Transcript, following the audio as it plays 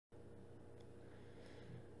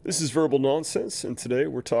This is Verbal Nonsense, and today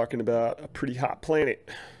we're talking about a pretty hot planet.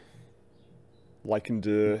 Likened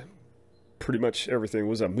to pretty much everything.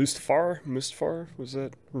 Was that Mustafar? Mustafar? Was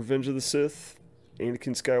that Revenge of the Sith?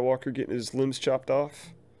 Anakin Skywalker getting his limbs chopped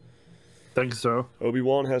off? Think so.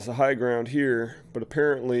 Obi-Wan has the high ground here, but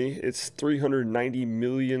apparently it's 390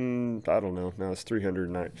 million. I don't know. No, it's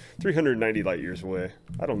 390 light years away.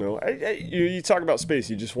 I don't know. You talk about space,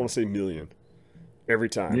 you just want to say million every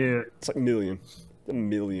time. Yeah. It's like million. A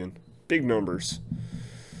million. Big numbers.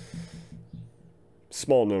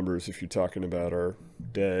 Small numbers if you're talking about our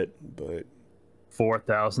debt, but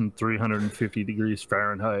 4,350 degrees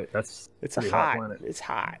Fahrenheit. That's it's pretty a hot planet. It's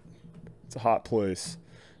hot. It's a hot place.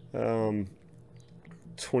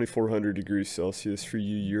 2,400 degrees Celsius for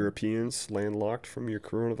you Europeans landlocked from your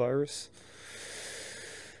coronavirus.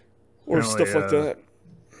 Or Apparently, stuff like that.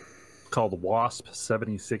 Called Wasp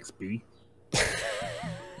 76B.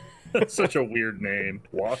 That's such a weird name.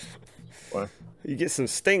 Wasp. What? You get some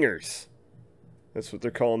stingers. That's what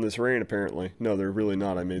they're calling this rain, apparently. No, they're really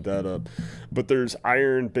not. I made that up. But there's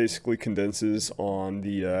iron basically condenses on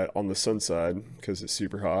the sun side because it's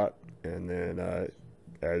super hot, and then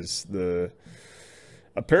as the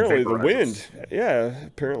apparently the wind,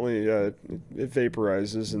 apparently it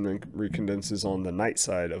vaporizes and then recondenses on the night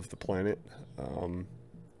side of the planet, and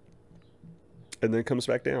then comes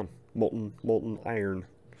back down. Molten iron.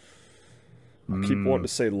 I keep wanting to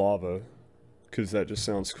say lava because that just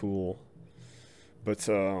sounds cool. But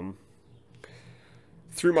through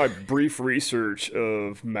my brief research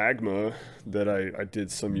of magma that I did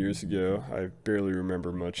some years ago, I barely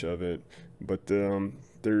remember much of it. But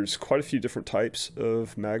there's quite a few different types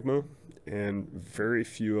of magma, and very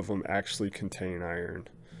few of them actually contain iron.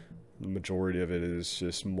 The majority of it is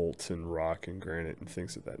just molten rock and granite and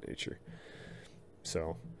things of that nature.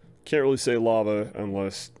 So can't really say lava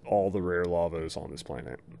unless all the rare lava is on this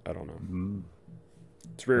planet. I don't know.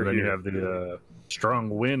 It's rare. And then here. you have the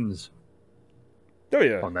strong winds. Oh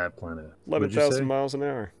yeah, on that planet. 11,000 miles an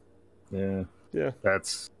hour. Yeah. Yeah.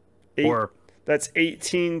 That's That's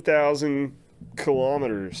 18,000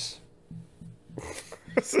 kilometers.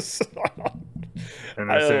 and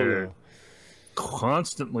they say it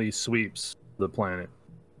constantly sweeps the planet.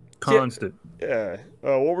 Constant. Yeah.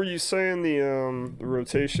 What were you saying? The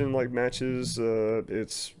rotation like matches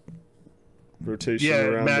its rotation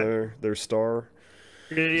around their star.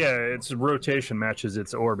 Yeah, its rotation matches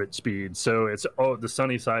its orbit speed, so it's the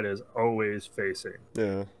sunny side is always facing.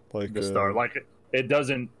 Yeah, like the star. Like it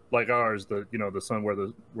doesn't like ours. The sun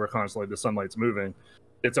where constantly the sunlight's moving.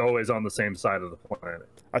 It's always on the same side of the planet.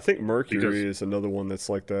 I think Mercury is another one that's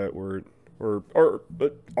like that,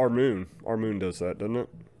 but our moon does that, doesn't it?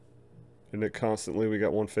 Isn't it constantly we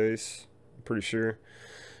got one face? I'm pretty sure.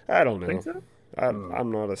 I don't know. Think so? I'm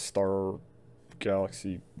not a star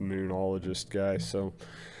galaxy moonologist guy, so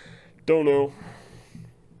don't know.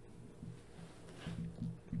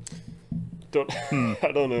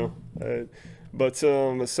 I don't know. But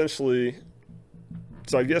essentially,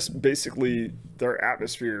 so I guess basically their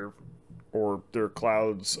atmosphere or their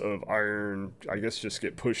clouds of iron, I guess, just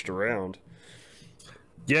get pushed around.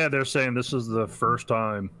 Yeah, they're saying this is the first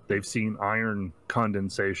time they've seen iron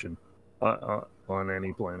condensation on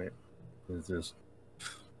any planet. It's just,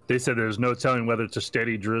 they said there's no telling whether it's a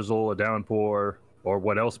steady drizzle, a downpour, or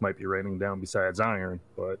what else might be raining down besides iron.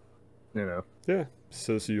 But, Yeah,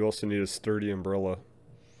 so you also need a sturdy umbrella.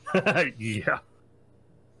 Yeah.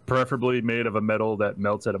 Preferably made of a metal that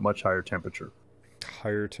melts at a much higher temperature.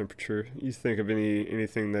 Higher temperature? You think of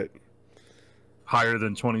anything that... Higher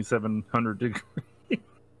than 2,700 degrees?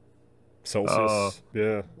 Celsius?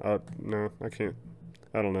 Yeah. No, I can't.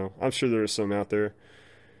 I don't know. I'm sure there's some out there.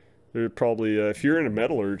 There probably, if you're into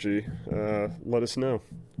metallurgy, let us know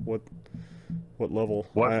what level.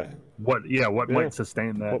 What might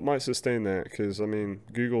sustain that? What might sustain that? Because, I mean,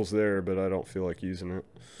 Google's there, but I don't feel like using it.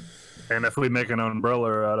 And if we make an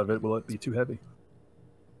umbrella out of it, will it be too heavy?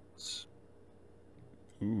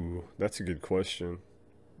 Ooh, that's a good question.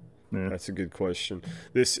 Yeah. That's a good question.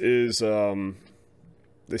 This is,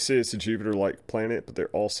 they say it's a Jupiter-like planet, but they're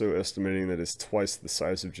also estimating that it's twice the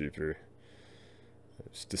size of Jupiter. It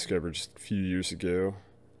was discovered just a few years ago.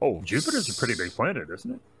 Oh, Jupiter's a pretty big planet, isn't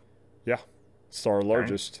it? Yeah, star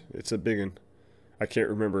largest. Okay. It's a big one. I can't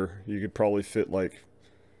remember. You could probably fit like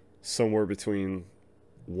somewhere between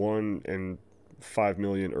 1 and 5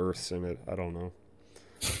 million Earths in it. I don't know.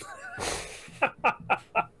 I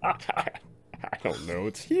don't know.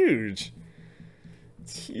 It's huge.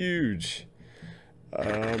 It's huge.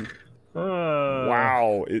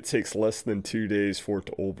 Wow, it takes less than 2 days for it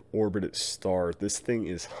to orbit its star. This thing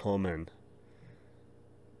is humming.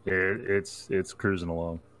 It's cruising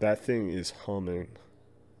along. That thing is humming.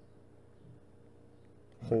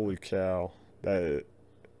 Holy cow. That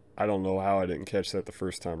I don't know how I didn't catch that the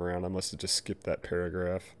first time around. I must have just skipped that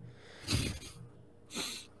paragraph.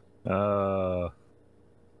 Yeah,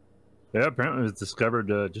 apparently it was discovered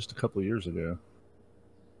just a couple of years ago.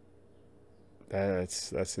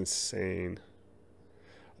 That's insane.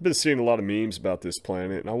 I've been seeing a lot of memes about this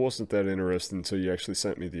planet, and I wasn't that interested until you actually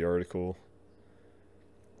sent me the article.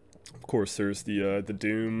 Of course, there's the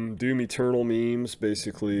Doom Eternal memes.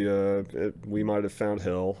 Basically, we might have found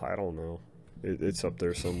hell. I don't know. It's up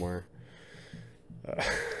there somewhere. It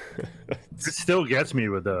still gets me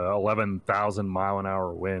with the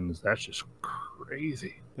 11,000-mile-an-hour winds. That's just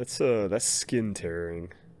crazy. That's skin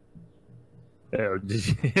tearing. Yeah,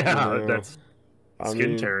 that's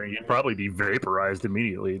skin tearing. You'd probably be vaporized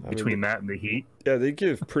immediately between that and the heat. Yeah, they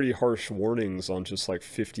give pretty harsh warnings on just like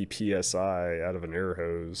 50 psi out of an air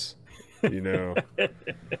hose. You know,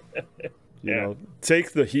 you know,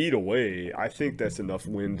 take the heat away. I think that's enough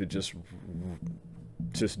wind to just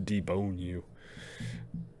debone you.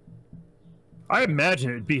 I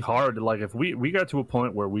imagine it'd be hard to, like, if we got to a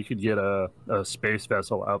point where we could get a space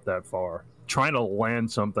vessel out that far, trying to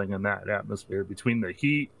land something in that atmosphere between the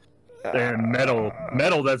heat and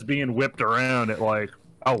metal that's being whipped around at like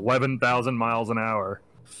 11,000 miles an hour.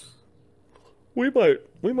 We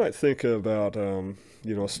might think about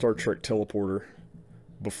you know, a Star Trek teleporter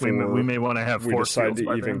before we may want to have we force decide fields to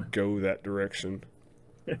by even then. go that direction.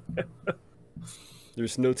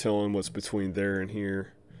 There's no telling what's between there and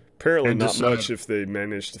here. Apparently, not much if they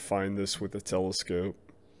manage to find this with a telescope.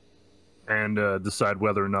 And decide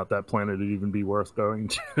whether or not that planet would even be worth going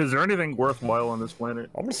to. Is there anything worthwhile on this planet?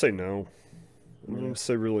 I'm gonna say no. I'm gonna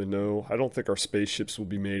say really no. I don't think our spaceships will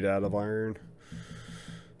be made out of iron.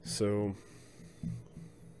 So,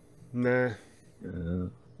 nah.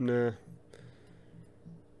 Nah.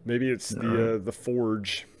 Maybe it's the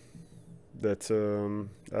forge that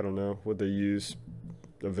I don't know what they use.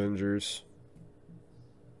 Avengers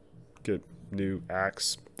get new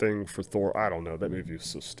axe thing for Thor. I don't know. That movie was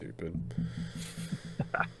so stupid.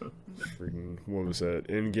 Freaking, what was that?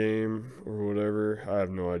 Endgame or whatever? I have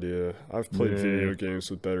no idea. I've played video games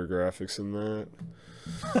with better graphics than that.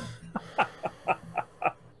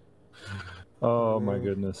 Oh my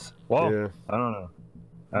goodness. Well, yeah. I don't know.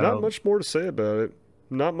 Not much more to say about it.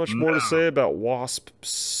 Not much more to say about Wasp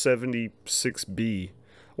 76B. I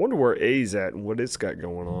wonder where A's at and what it's got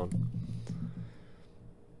going on.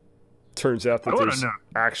 Turns out that there's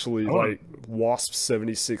actually, like, Wasp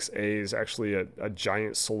 76A is actually a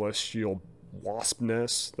giant celestial wasp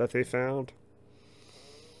nest that they found.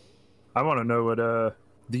 I want to know what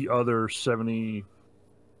the other 75A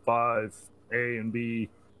and B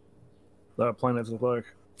planets look like.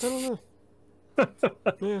 I don't know.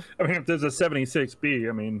 Yeah. I mean, if there's a 76B,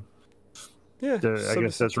 I mean, yeah, I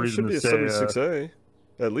guess that's reason to say 76A,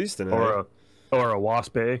 at least an A, or a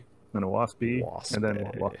Wasp A and a Wasp B, and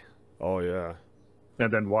then oh yeah,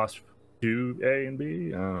 and then Wasp 2A and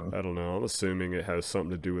B. I don't know. I'm assuming it has something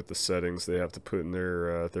to do with the settings they have to put in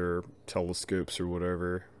their telescopes or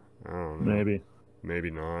whatever. I don't know. Maybe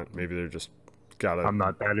not. Maybe they're just got a I'm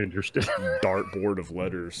not that interested. dartboard of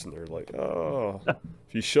letters, and they're like, oh,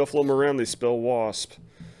 if you shuffle them around, they spell wasp.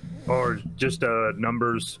 Or just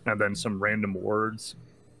numbers and then some random words.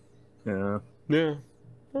 Yeah. Yeah.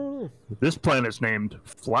 I don't know. This planet's named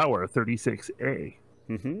Flower 36A.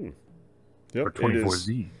 Mm-hmm. Yep. Or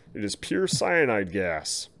 24Z. It is pure cyanide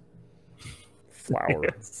gas. Flower.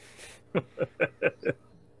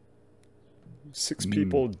 6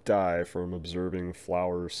 people die from observing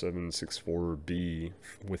Flower 764b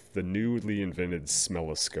with the newly invented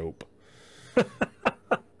smelloscope.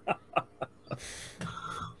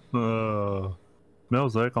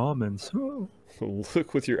 Smells like almonds.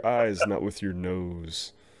 Look with your eyes, not with your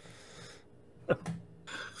nose.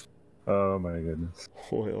 Oh my goodness.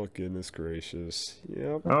 Well, goodness gracious.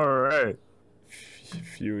 Yep. All right.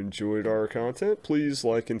 If you enjoyed our content, please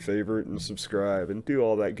like and favorite and subscribe and do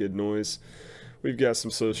all that good noise. We've got some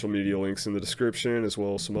social media links in the description, as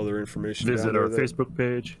well as some other information. Visit our Facebook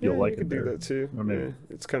page. You'll like it there. Do that too. Yeah,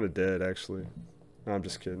 it's kind of dead, actually. No, I'm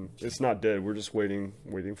just kidding. It's not dead. We're just waiting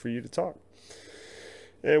for you to talk.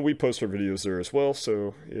 And we post our videos there as well.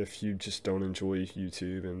 So if you just don't enjoy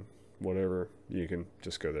YouTube and whatever, you can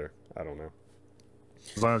just go there. I don't know.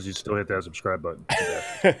 As long as you still hit that subscribe button.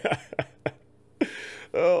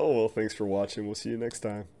 Oh, well, thanks for watching. We'll see you next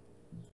time.